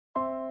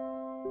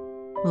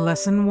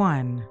Lesson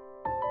 1.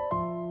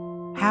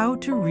 How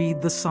to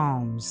Read the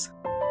Psalms.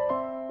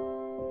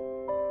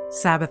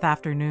 Sabbath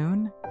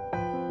Afternoon,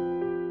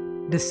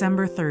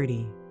 December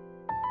 30.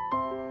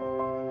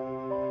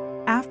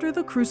 After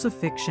the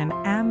crucifixion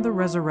and the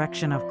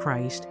resurrection of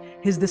Christ,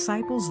 his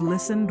disciples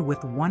listened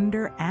with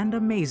wonder and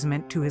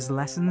amazement to his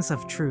lessons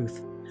of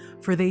truth,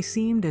 for they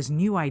seemed as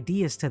new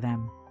ideas to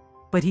them.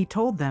 But he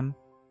told them,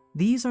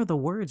 "These are the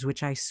words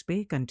which I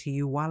spake unto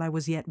you while I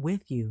was yet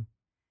with you."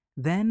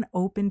 Then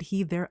opened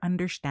he their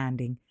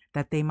understanding,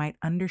 that they might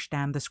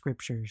understand the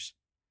Scriptures.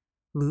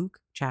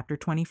 Luke chapter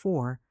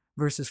 24,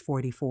 verses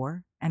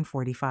 44 and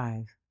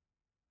 45.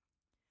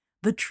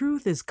 The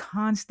truth is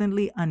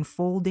constantly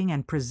unfolding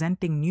and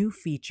presenting new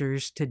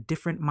features to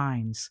different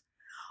minds.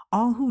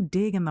 All who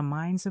dig in the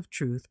mines of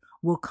truth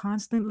will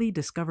constantly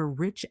discover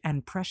rich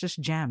and precious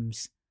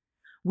gems.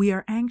 We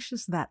are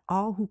anxious that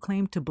all who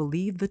claim to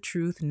believe the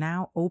truth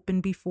now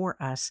open before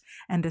us,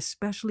 and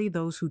especially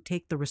those who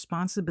take the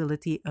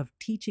responsibility of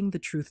teaching the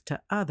truth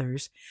to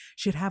others,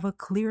 should have a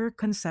clearer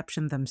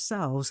conception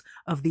themselves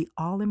of the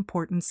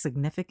all-important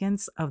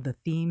significance of the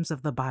themes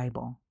of the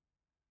Bible.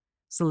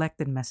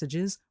 Selected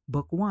Messages,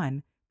 Book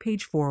 1,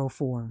 page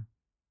 404.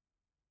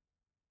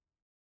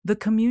 The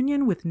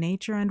communion with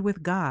nature and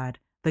with God,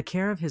 the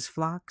care of his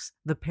flocks,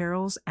 the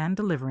perils and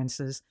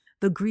deliverances,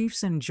 the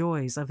griefs and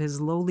joys of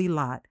his lowly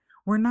lot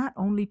were not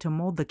only to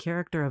mold the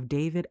character of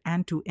David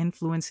and to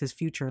influence his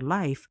future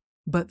life,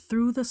 but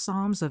through the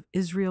Psalms of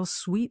Israel's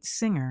sweet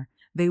singer,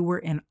 they were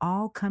in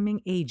all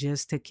coming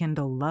ages to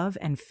kindle love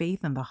and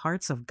faith in the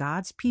hearts of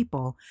God's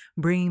people,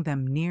 bringing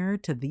them nearer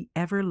to the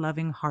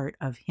ever-loving heart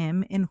of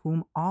him in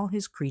whom all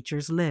his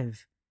creatures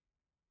live.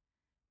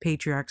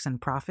 Patriarchs and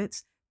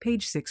Prophets,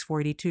 page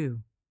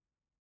 642.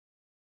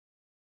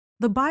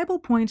 The Bible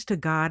points to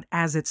God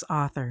as its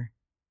author,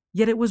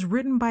 yet it was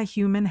written by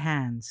human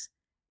hands,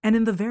 and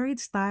in the varied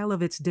style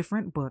of its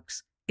different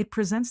books, it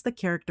presents the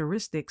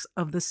characteristics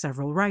of the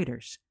several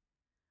writers.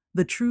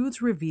 The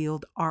truths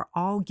revealed are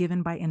all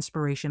given by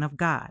inspiration of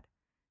God,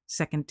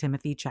 2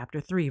 Timothy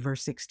chapter 3,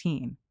 verse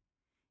 16,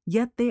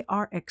 yet they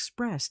are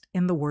expressed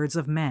in the words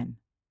of men.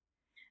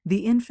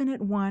 The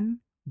Infinite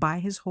One,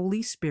 by his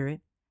Holy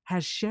Spirit,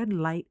 has shed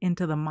light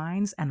into the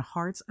minds and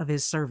hearts of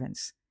his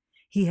servants.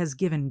 He has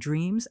given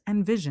dreams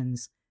and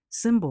visions,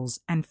 symbols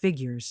and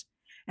figures,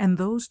 and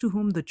those to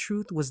whom the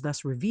truth was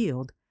thus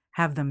revealed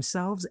have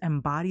themselves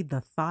embodied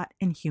the thought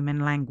in human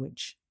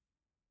language.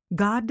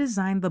 God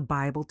designed the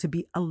Bible to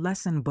be a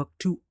lesson book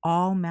to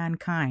all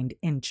mankind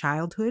in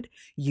childhood,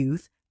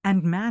 youth,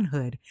 and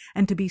manhood,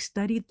 and to be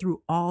studied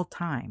through all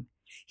time.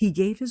 He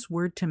gave his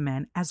word to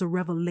men as a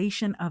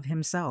revelation of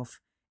himself.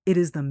 It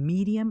is the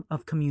medium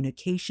of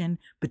communication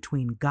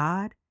between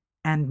God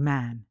and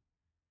man.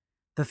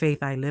 The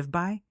Faith I Live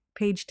By,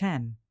 page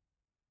 10.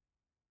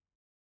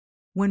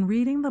 When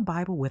reading the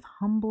Bible with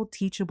humble,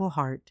 teachable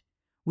heart,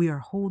 we are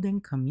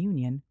holding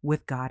communion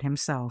with God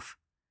himself.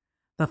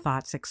 The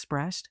thoughts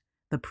expressed,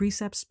 the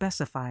precepts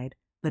specified,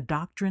 the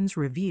doctrines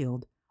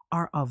revealed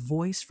are a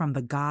voice from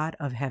the God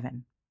of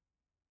heaven.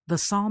 The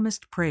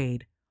psalmist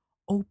prayed,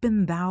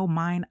 "Open thou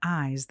mine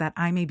eyes, that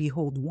I may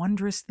behold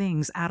wondrous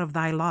things out of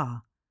thy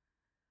law."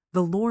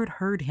 The Lord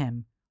heard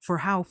him, for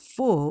how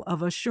full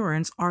of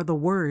assurance are the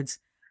words,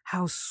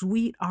 "How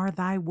sweet are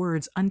thy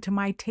words unto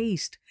my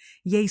taste,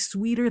 yea,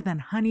 sweeter than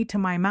honey to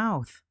my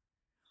mouth.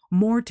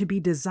 More to be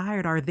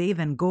desired are they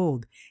than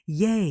gold,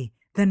 yea,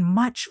 than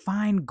much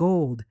fine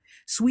gold,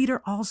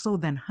 sweeter also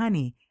than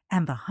honey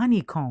and the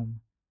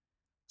honeycomb."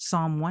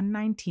 Psalm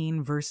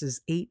 119,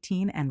 verses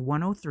 18 and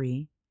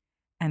 103,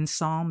 and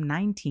Psalm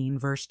 19,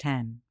 verse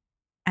 10.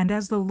 And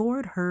as the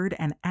Lord heard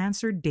and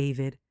answered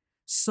David,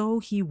 so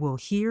he will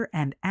hear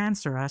and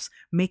answer us,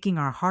 making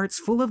our hearts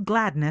full of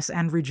gladness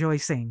and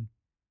rejoicing.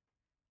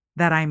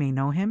 That I May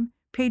Know Him,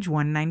 page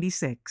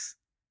 196.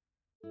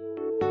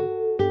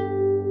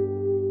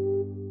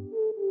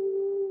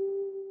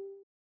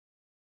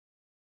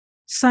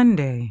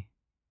 Sunday,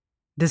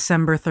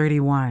 December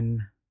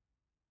 31.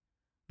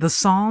 The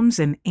Psalms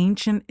in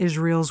Ancient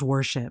Israel's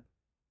Worship.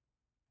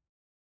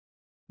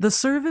 The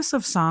service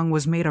of song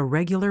was made a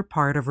regular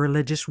part of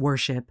religious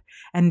worship,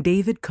 and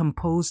David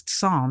composed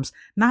psalms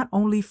not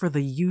only for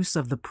the use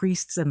of the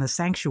priests in the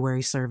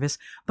sanctuary service,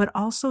 but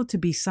also to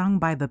be sung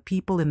by the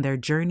people in their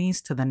journeys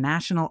to the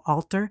national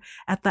altar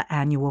at the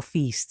annual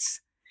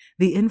feasts.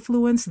 The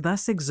influence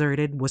thus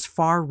exerted was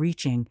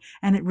far-reaching,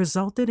 and it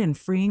resulted in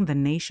freeing the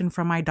nation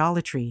from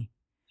idolatry.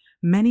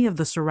 Many of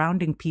the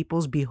surrounding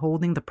peoples,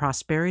 beholding the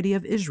prosperity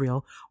of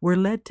Israel, were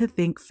led to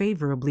think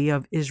favorably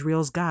of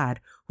Israel's God,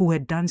 who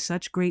had done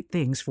such great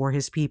things for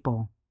his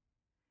people.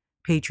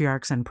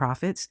 Patriarchs and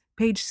Prophets,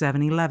 page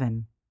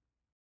 711.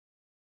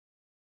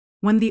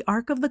 When the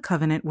Ark of the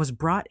Covenant was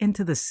brought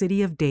into the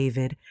city of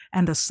David,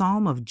 and a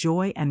psalm of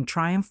joy and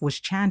triumph was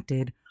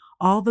chanted,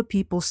 all the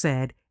people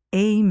said,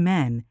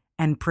 "Amen,"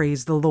 and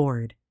praised the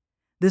Lord.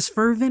 This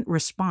fervent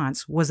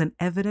response was an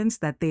evidence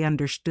that they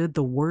understood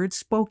the words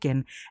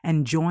spoken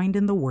and joined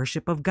in the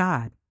worship of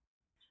God.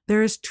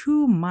 There is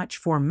too much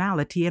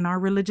formality in our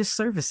religious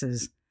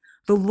services.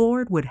 The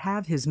Lord would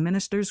have his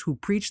ministers who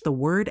preach the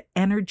word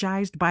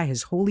energized by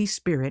his Holy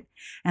Spirit,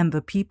 and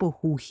the people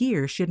who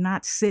hear should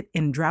not sit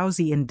in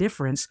drowsy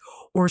indifference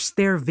or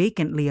stare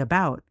vacantly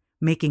about,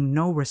 making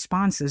no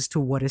responses to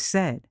what is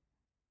said.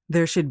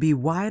 There should be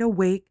wide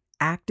awake,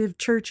 active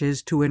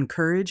churches to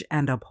encourage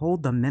and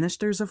uphold the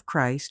ministers of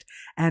Christ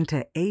and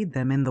to aid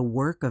them in the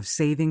work of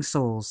saving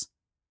souls.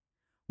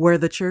 Where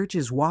the church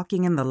is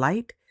walking in the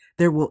light,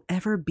 there will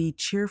ever be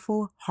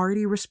cheerful,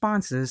 hearty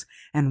responses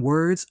and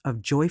words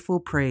of joyful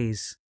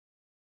praise.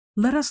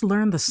 Let us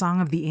learn the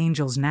song of the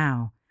angels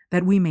now,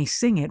 that we may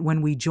sing it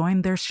when we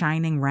join their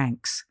shining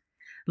ranks.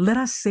 Let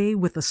us say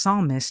with the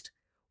psalmist,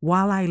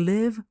 "While I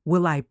live,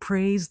 will I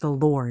praise the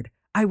Lord.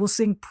 I will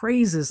sing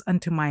praises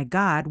unto my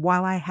God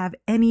while I have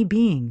any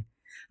being.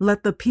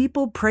 Let the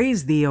people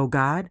praise thee, O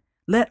God.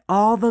 Let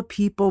all the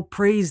people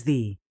praise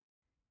thee."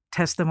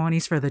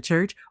 Testimonies for the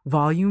Church,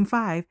 Volume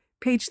 5,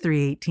 page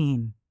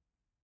 318.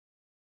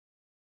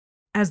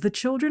 As the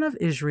children of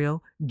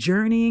Israel,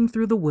 journeying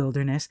through the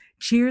wilderness,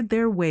 cheered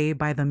their way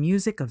by the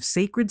music of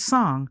sacred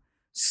song,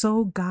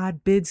 so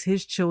God bids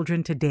his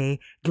children today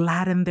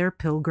gladden their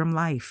pilgrim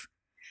life.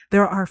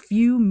 There are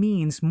few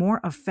means more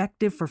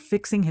effective for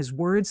fixing his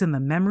words in the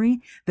memory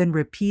than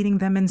repeating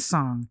them in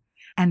song.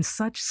 And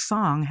such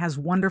song has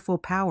wonderful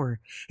power.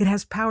 It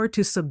has power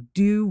to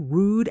subdue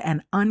rude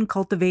and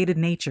uncultivated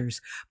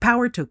natures,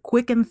 power to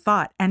quicken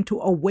thought and to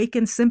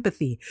awaken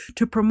sympathy,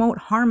 to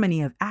promote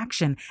harmony of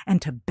action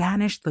and to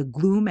banish the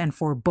gloom and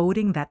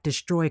foreboding that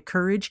destroy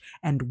courage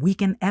and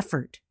weaken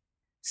effort.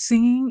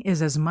 Singing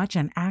is as much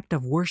an act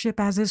of worship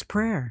as is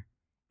prayer.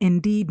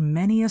 Indeed,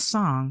 many a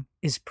song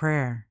is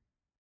prayer.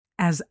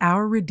 As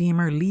our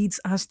Redeemer leads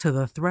us to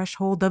the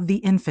threshold of the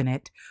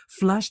infinite,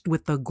 flushed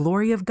with the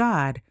glory of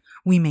God,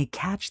 we may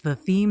catch the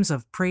themes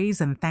of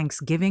praise and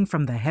thanksgiving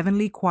from the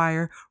heavenly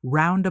choir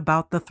round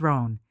about the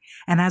throne.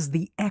 And as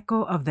the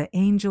echo of the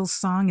angel's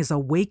song is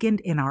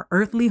awakened in our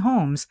earthly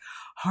homes,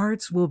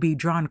 hearts will be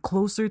drawn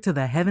closer to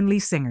the heavenly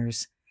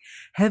singers.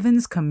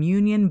 Heaven's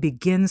communion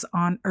begins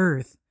on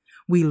earth.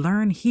 We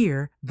learn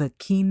here the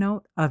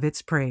keynote of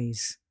its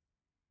praise.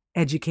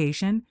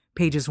 Education,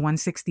 pages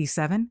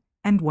 167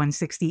 and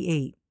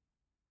 168.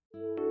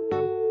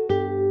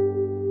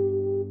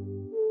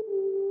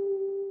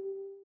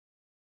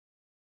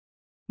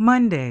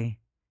 Monday,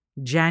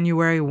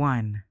 January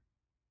 1.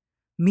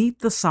 Meet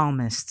the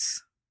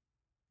Psalmists.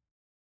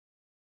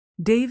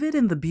 David,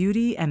 in the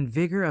beauty and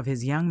vigor of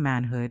his young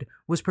manhood,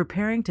 was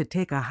preparing to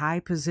take a high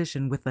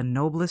position with the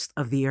noblest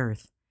of the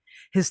earth.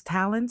 His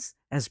talents,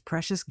 as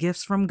precious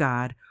gifts from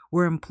God,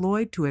 were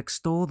employed to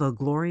extol the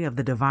glory of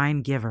the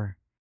divine giver.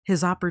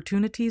 His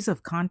opportunities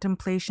of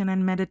contemplation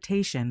and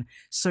meditation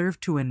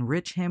served to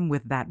enrich him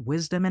with that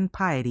wisdom and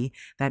piety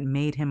that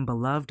made him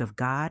beloved of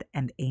God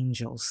and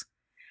angels.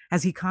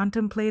 As he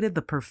contemplated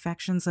the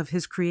perfections of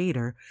his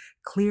Creator,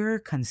 clearer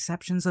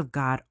conceptions of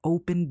God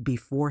opened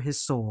before his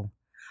soul.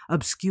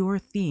 Obscure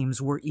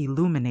themes were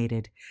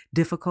illuminated,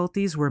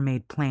 difficulties were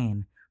made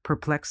plain,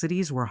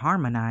 perplexities were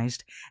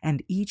harmonized,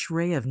 and each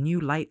ray of new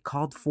light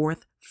called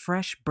forth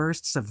fresh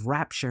bursts of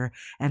rapture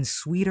and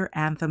sweeter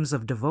anthems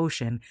of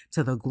devotion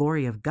to the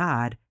glory of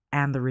God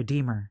and the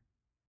Redeemer.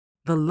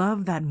 The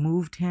love that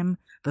moved him,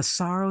 the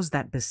sorrows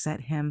that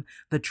beset him,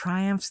 the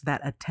triumphs that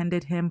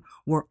attended him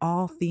were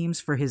all themes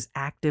for his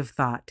active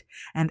thought,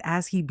 and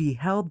as he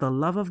beheld the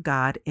love of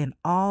God in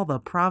all the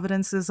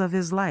providences of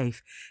his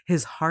life,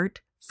 his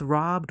heart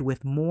throbbed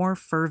with more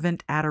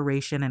fervent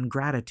adoration and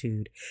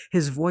gratitude.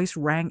 His voice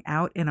rang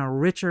out in a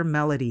richer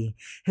melody.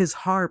 His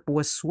harp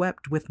was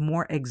swept with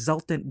more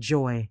exultant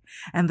joy.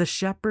 And the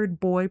shepherd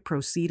boy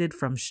proceeded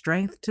from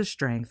strength to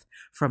strength,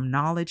 from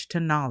knowledge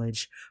to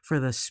knowledge, for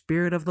the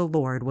Spirit of the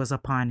Lord was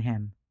upon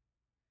him.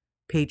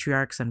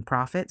 Patriarchs and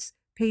Prophets,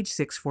 page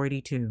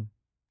 642.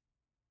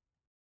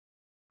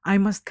 I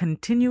must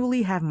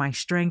continually have my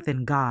strength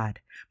in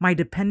God. My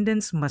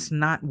dependence must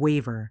not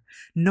waver.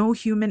 No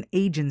human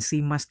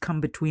agency must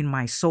come between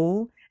my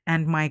soul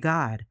and my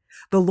God.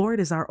 The Lord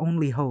is our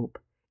only hope.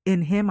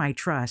 In him I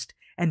trust,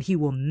 and he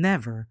will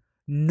never,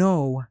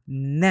 no,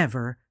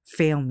 never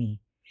fail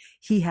me.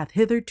 He hath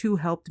hitherto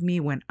helped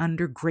me when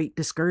under great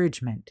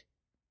discouragement.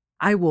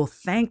 I will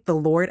thank the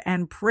Lord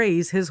and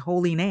praise his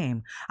holy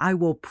name. I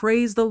will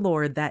praise the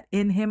Lord that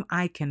in him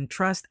I can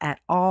trust at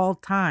all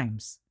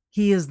times.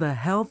 He is the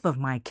health of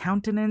my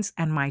countenance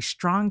and my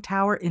strong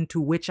tower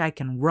into which I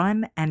can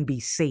run and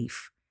be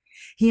safe.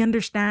 He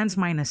understands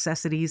my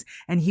necessities,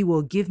 and he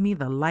will give me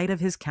the light of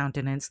his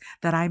countenance,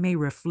 that I may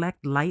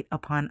reflect light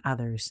upon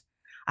others.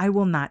 I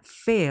will not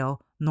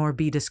fail nor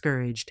be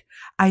discouraged.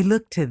 I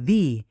look to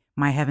thee,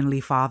 my heavenly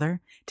Father,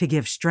 to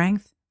give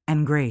strength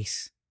and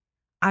grace.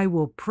 I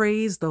will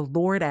praise the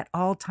Lord at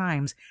all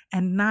times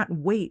and not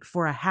wait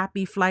for a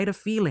happy flight of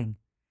feeling.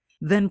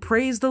 Then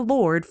praise the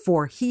Lord,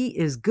 for he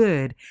is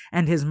good,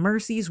 and his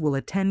mercies will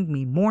attend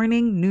me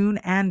morning, noon,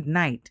 and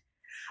night.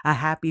 A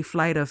happy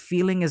flight of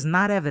feeling is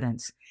not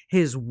evidence.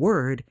 His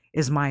word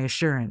is my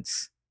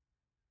assurance.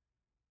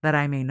 That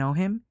I may know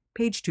him,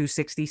 page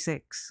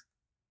 266.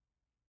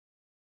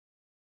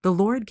 The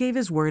Lord gave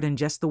His word in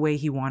just the way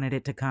He wanted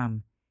it to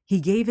come. He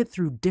gave it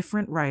through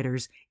different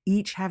writers,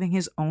 each having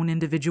his own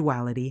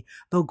individuality,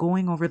 though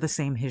going over the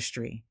same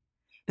history.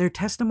 Their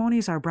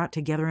testimonies are brought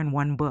together in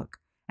one book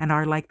and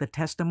are like the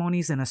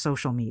testimonies in a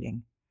social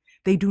meeting.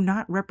 They do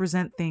not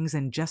represent things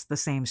in just the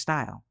same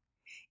style.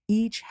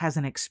 Each has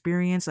an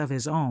experience of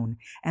his own,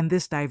 and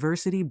this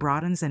diversity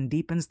broadens and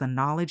deepens the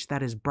knowledge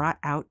that is brought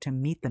out to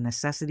meet the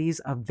necessities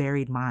of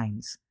varied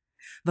minds.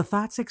 The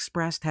thoughts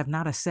expressed have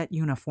not a set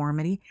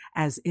uniformity,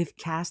 as if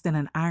cast in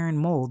an iron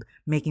mold,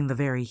 making the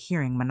very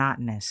hearing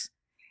monotonous.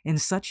 In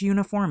such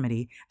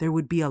uniformity, there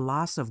would be a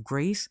loss of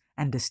grace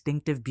and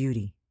distinctive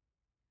beauty.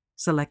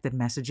 Selected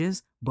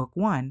Messages, Book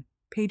 1,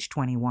 page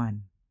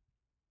 21.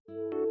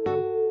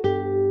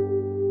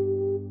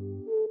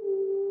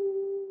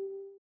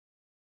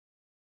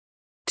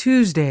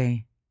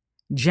 Tuesday,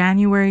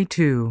 January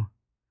 2.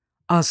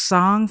 A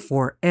Song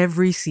for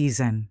Every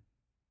Season.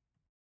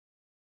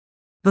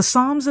 The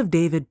Psalms of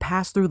David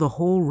pass through the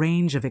whole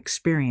range of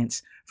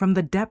experience, from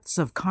the depths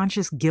of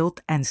conscious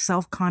guilt and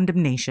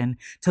self-condemnation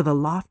to the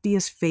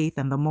loftiest faith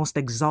and the most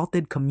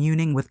exalted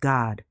communing with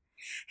God.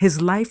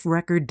 His life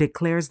record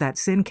declares that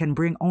sin can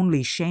bring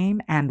only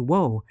shame and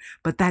woe,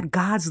 but that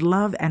God's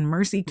love and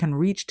mercy can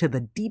reach to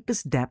the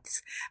deepest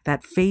depths,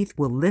 that faith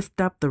will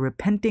lift up the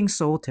repenting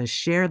soul to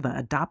share the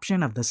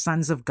adoption of the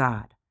sons of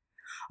God.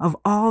 Of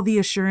all the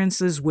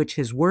assurances which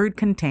His word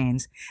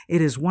contains,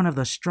 it is one of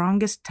the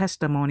strongest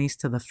testimonies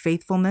to the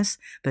faithfulness,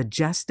 the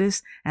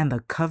justice, and the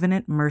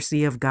covenant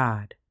mercy of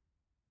God.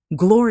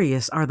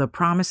 Glorious are the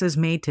promises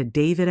made to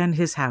David and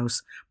his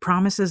house,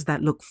 promises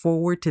that look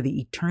forward to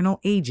the eternal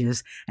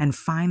ages and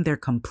find their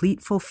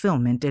complete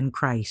fulfillment in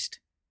Christ.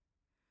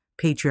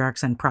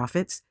 Patriarchs and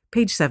Prophets,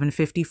 page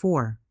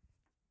 754.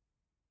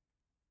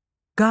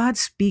 God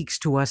speaks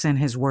to us in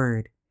His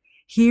word.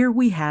 Here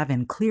we have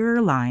in clearer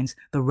lines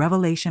the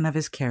revelation of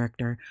His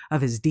character,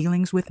 of His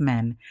dealings with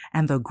men,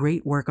 and the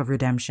great work of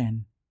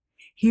redemption.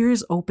 Here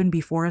is open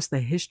before us the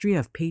history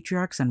of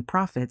patriarchs and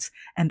prophets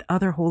and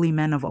other holy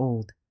men of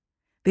old.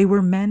 They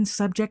were men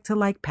subject to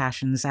like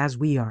passions as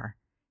we are.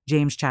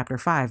 James chapter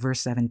 5,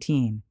 verse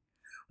 17.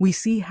 We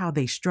see how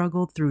they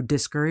struggled through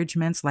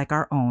discouragements like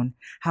our own,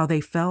 how they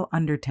fell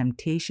under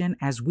temptation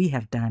as we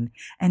have done,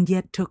 and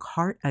yet took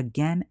heart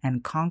again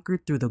and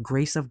conquered through the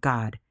grace of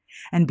God.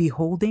 And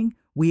beholding,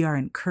 we are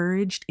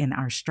encouraged in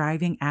our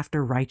striving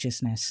after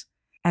righteousness.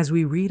 As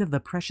we read of the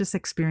precious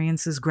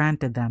experiences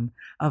granted them,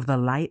 of the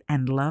light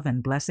and love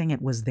and blessing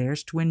it was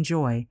theirs to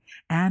enjoy,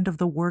 and of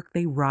the work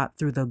they wrought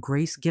through the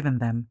grace given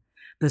them,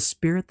 the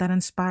Spirit that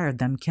inspired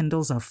them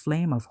kindles a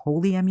flame of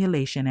holy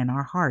emulation in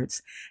our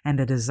hearts and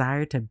a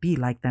desire to be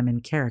like them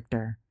in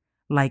character,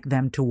 like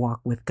them to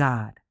walk with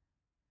God.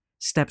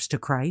 Steps to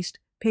Christ,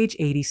 page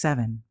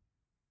 87.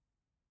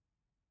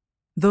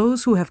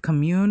 Those who have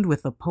communed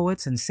with the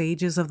poets and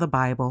sages of the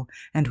Bible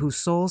and whose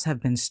souls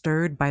have been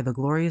stirred by the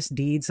glorious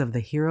deeds of the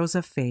heroes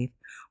of faith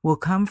will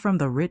come from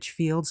the rich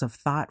fields of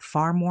thought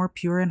far more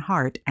pure in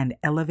heart and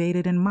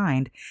elevated in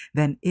mind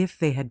than if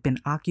they had been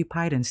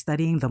occupied in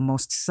studying the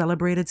most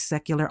celebrated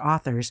secular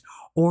authors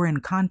or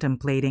in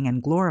contemplating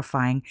and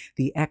glorifying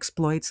the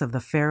exploits of the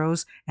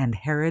Pharaohs and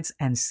Herods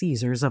and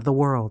Caesars of the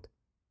world.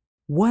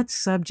 What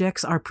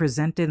subjects are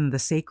presented in the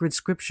sacred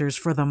scriptures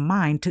for the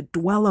mind to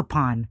dwell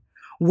upon?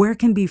 Where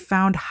can be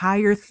found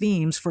higher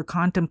themes for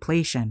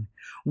contemplation?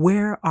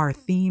 Where are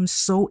themes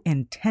so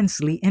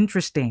intensely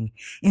interesting?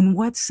 In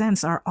what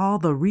sense are all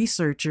the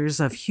researchers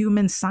of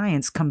human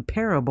science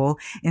comparable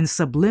in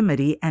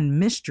sublimity and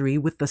mystery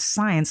with the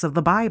science of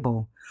the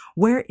Bible?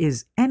 Where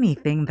is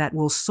anything that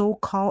will so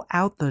call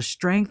out the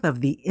strength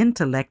of the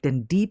intellect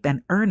in deep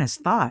and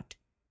earnest thought?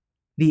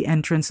 The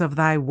entrance of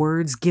Thy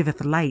words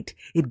giveth light,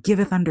 it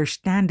giveth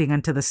understanding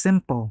unto the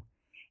simple.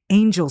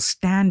 Angels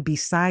stand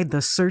beside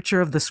the searcher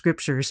of the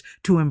scriptures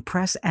to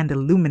impress and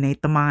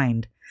illuminate the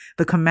mind.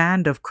 The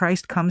command of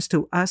Christ comes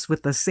to us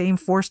with the same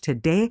force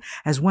today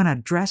as when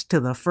addressed to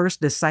the first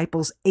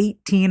disciples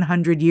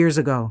 1800 years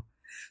ago.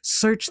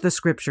 Search the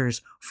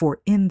scriptures,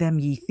 for in them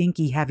ye think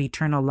ye have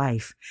eternal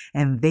life,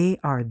 and they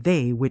are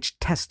they which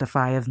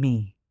testify of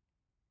me.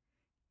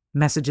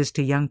 Messages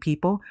to Young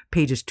People,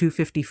 pages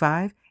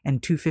 255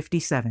 and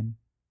 257.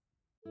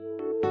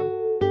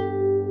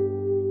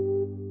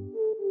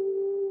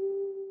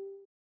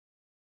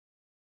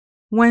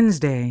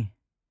 Wednesday,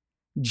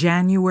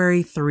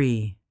 January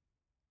 3.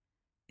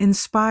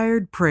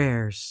 Inspired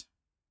Prayers.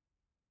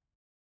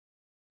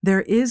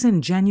 There is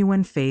in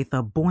genuine faith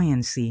a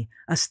buoyancy,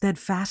 a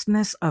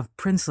steadfastness of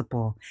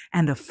principle,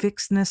 and a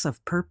fixedness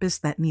of purpose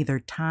that neither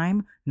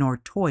time nor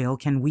toil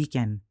can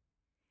weaken.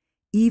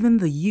 Even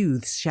the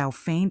youths shall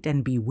faint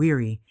and be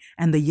weary,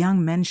 and the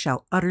young men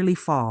shall utterly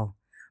fall.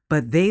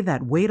 But they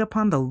that wait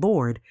upon the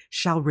Lord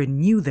shall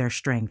renew their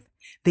strength.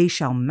 They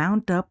shall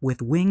mount up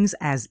with wings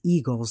as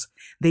eagles.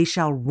 They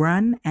shall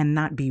run and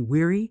not be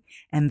weary,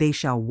 and they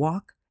shall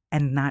walk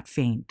and not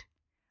faint.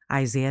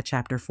 Isaiah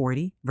chapter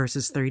 40,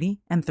 verses 30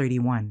 and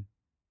 31.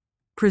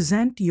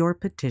 Present your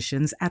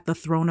petitions at the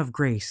throne of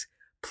grace.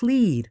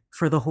 Plead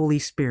for the Holy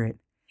Spirit.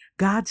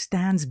 God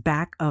stands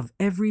back of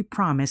every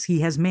promise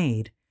he has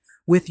made.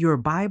 With your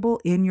Bible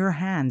in your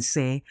hand,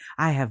 say,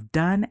 I have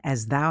done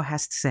as thou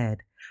hast said.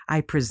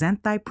 I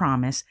present thy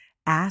promise.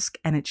 Ask,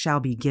 and it shall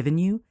be given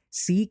you.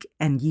 Seek,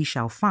 and ye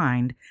shall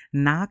find.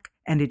 Knock,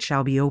 and it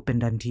shall be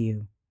opened unto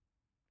you.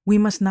 We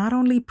must not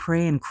only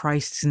pray in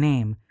Christ's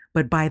name,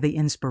 but by the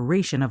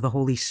inspiration of the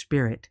Holy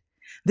Spirit.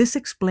 This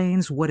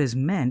explains what is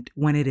meant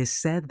when it is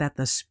said that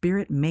the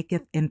Spirit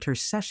maketh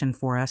intercession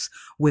for us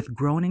with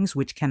groanings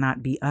which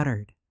cannot be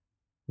uttered.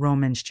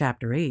 Romans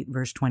chapter 8,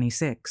 verse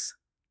 26.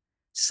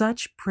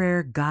 Such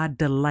prayer God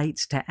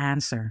delights to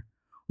answer.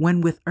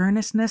 When with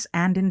earnestness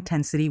and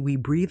intensity we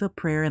breathe a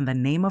prayer in the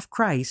name of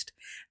Christ,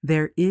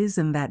 there is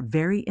in that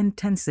very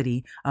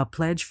intensity a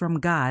pledge from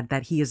God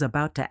that He is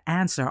about to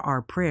answer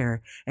our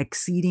prayer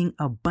exceeding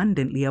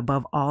abundantly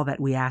above all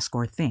that we ask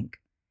or think.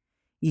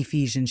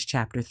 Ephesians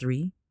chapter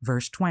 3,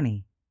 verse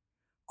 20.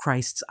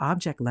 Christ's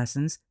Object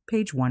Lessons,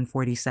 page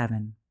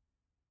 147.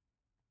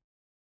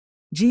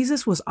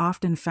 Jesus was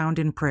often found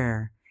in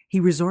prayer. He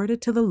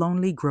resorted to the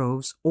lonely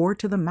groves or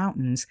to the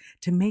mountains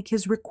to make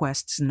his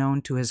requests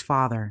known to his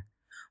Father.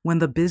 When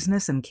the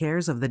business and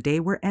cares of the day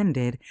were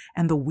ended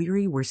and the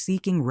weary were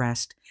seeking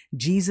rest,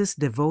 Jesus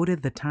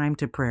devoted the time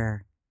to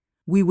prayer.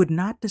 We would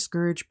not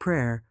discourage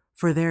prayer,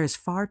 for there is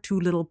far too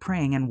little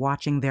praying and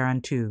watching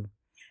thereunto,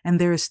 and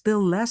there is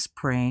still less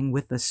praying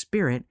with the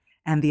Spirit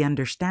and the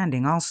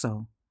understanding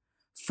also.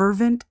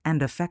 Fervent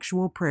and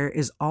effectual prayer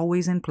is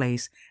always in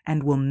place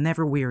and will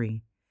never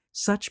weary.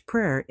 Such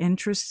prayer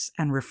interests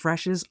and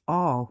refreshes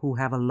all who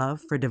have a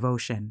love for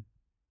devotion.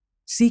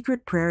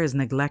 Secret prayer is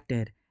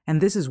neglected,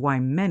 and this is why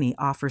many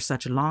offer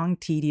such long,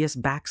 tedious,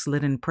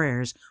 backslidden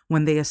prayers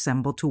when they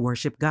assemble to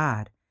worship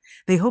God.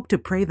 They hope to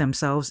pray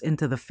themselves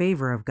into the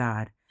favor of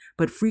God,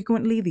 but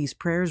frequently these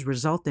prayers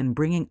result in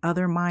bringing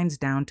other minds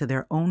down to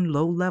their own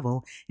low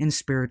level in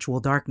spiritual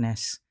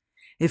darkness.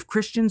 If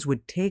Christians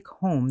would take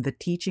home the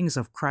teachings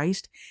of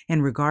Christ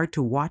in regard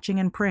to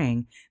watching and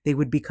praying, they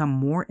would become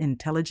more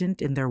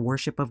intelligent in their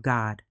worship of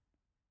God.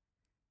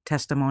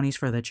 Testimonies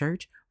for the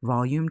Church,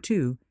 Volume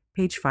 2,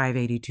 page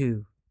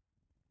 582.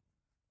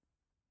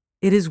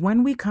 It is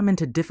when we come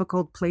into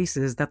difficult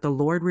places that the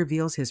Lord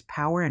reveals His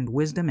power and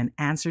wisdom in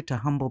answer to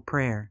humble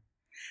prayer.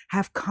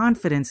 Have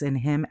confidence in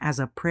Him as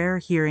a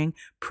prayer-hearing,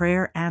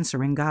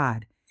 prayer-answering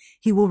God.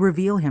 He will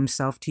reveal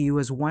Himself to you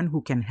as one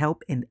who can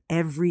help in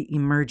every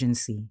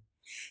emergency.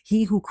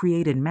 He who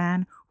created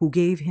man, who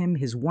gave him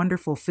his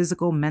wonderful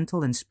physical,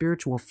 mental, and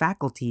spiritual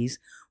faculties,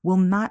 will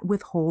not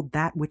withhold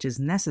that which is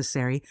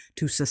necessary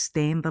to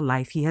sustain the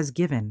life He has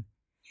given.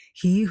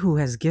 He who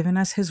has given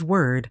us His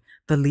word,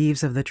 the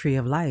leaves of the tree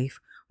of life,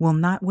 will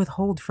not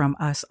withhold from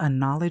us a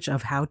knowledge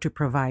of how to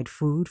provide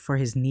food for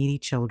His needy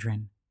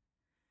children.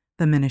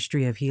 The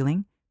Ministry of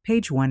Healing,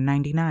 page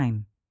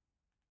 199.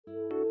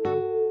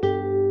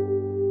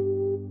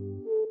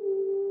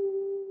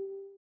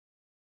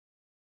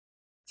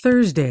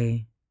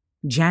 Thursday,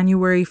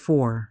 January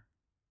 4.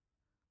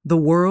 The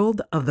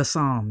World of the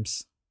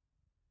Psalms.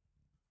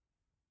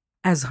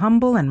 As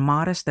humble and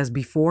modest as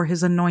before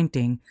his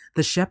anointing,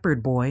 the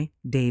shepherd boy,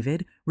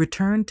 David,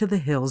 returned to the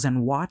hills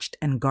and watched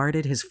and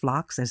guarded his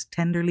flocks as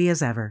tenderly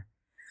as ever.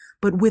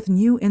 But with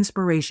new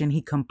inspiration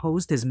he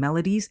composed his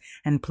melodies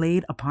and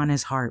played upon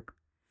his harp.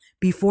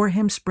 Before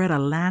him spread a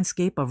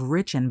landscape of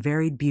rich and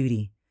varied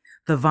beauty.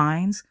 The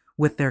vines,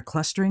 with their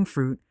clustering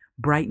fruit,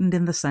 brightened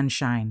in the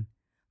sunshine.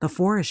 The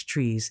forest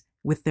trees,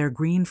 with their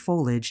green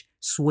foliage,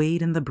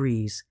 swayed in the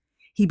breeze.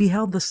 He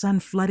beheld the sun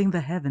flooding the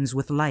heavens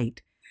with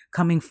light,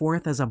 coming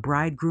forth as a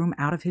bridegroom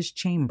out of his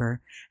chamber,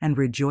 and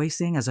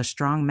rejoicing as a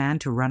strong man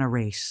to run a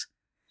race.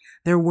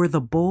 There were the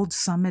bold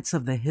summits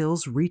of the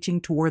hills reaching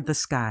toward the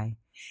sky.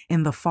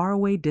 In the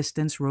faraway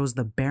distance rose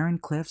the barren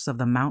cliffs of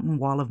the mountain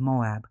wall of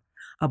Moab.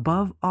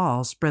 Above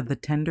all spread the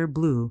tender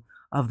blue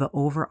of the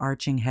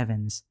overarching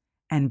heavens,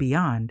 and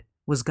beyond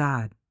was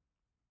God.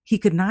 He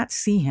could not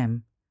see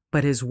Him,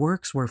 but His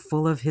works were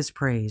full of His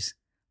praise.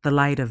 The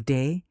light of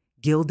day,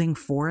 gilding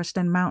forest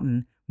and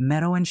mountain,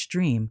 meadow and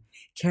stream,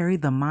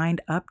 carried the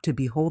mind up to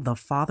behold the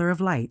Father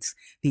of lights,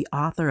 the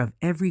author of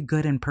every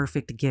good and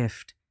perfect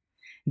gift.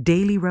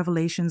 Daily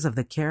revelations of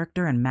the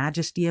character and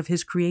majesty of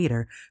His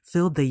Creator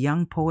filled the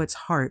young poet's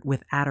heart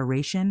with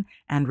adoration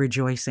and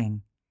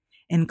rejoicing.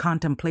 In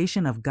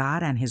contemplation of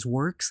God and His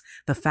works,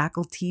 the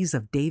faculties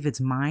of David's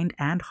mind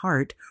and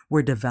heart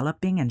were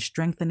developing and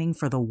strengthening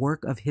for the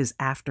work of his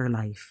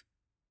afterlife.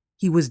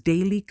 He was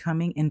daily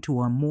coming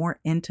into a more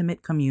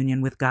intimate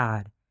communion with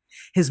God.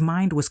 His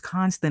mind was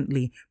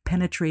constantly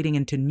penetrating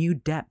into new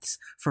depths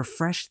for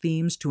fresh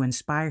themes to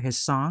inspire his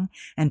song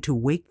and to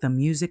wake the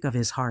music of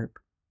his harp.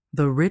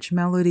 The rich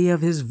melody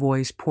of his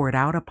voice poured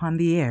out upon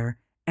the air,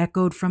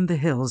 echoed from the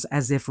hills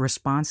as if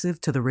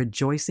responsive to the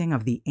rejoicing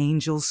of the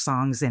angels'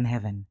 songs in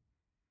heaven.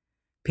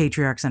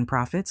 Patriarchs and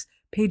Prophets,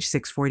 page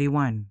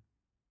 641.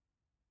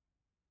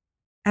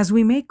 As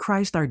we make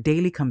Christ our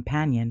daily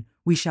companion,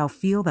 we shall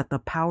feel that the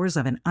powers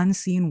of an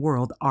unseen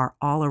world are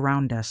all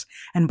around us,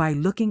 and by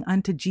looking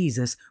unto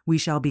Jesus, we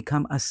shall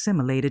become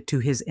assimilated to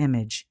His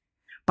image.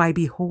 By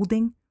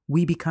beholding,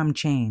 we become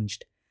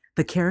changed.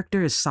 The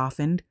character is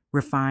softened,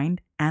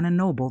 refined, and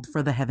ennobled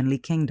for the heavenly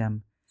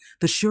kingdom.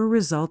 The sure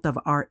result of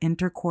our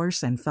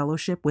intercourse and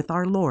fellowship with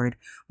our Lord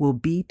will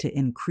be to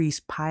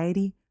increase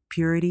piety,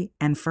 purity,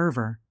 and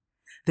fervor.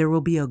 There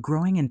will be a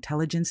growing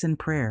intelligence in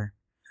prayer.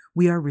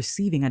 We are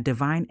receiving a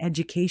divine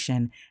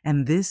education,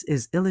 and this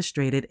is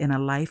illustrated in a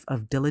life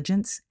of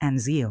diligence and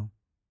zeal.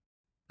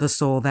 The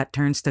soul that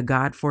turns to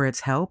God for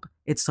its help,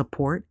 its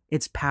support,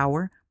 its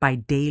power by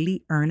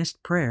daily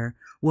earnest prayer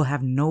will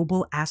have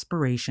noble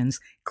aspirations,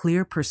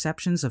 clear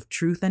perceptions of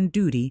truth and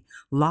duty,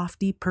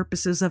 lofty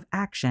purposes of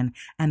action,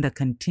 and a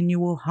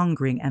continual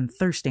hungering and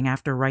thirsting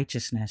after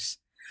righteousness.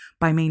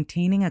 By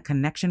maintaining a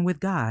connection with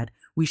God,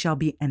 we shall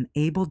be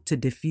enabled to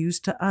diffuse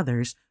to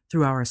others,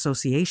 through our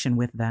association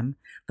with them,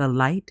 the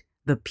light,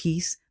 the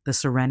peace, the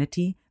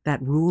serenity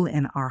that rule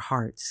in our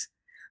hearts.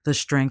 The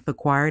strength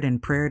acquired in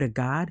prayer to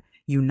God,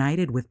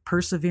 united with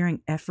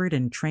persevering effort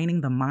in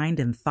training the mind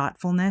in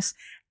thoughtfulness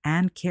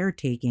and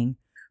caretaking,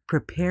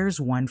 prepares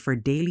one for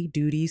daily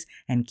duties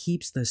and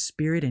keeps the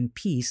spirit in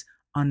peace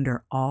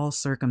under all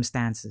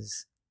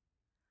circumstances.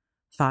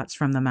 Thoughts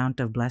from the Mount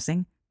of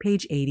Blessing,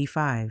 page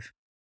 85.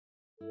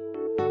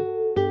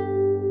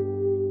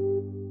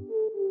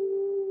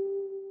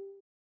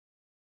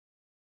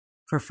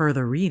 For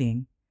further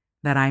reading,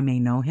 That I May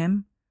Know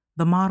Him,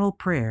 The Model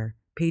Prayer,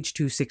 page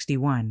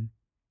 261,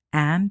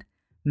 and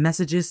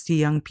Messages to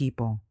Young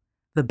People,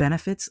 The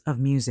Benefits of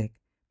Music,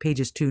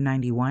 pages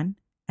 291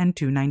 and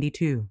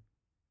 292.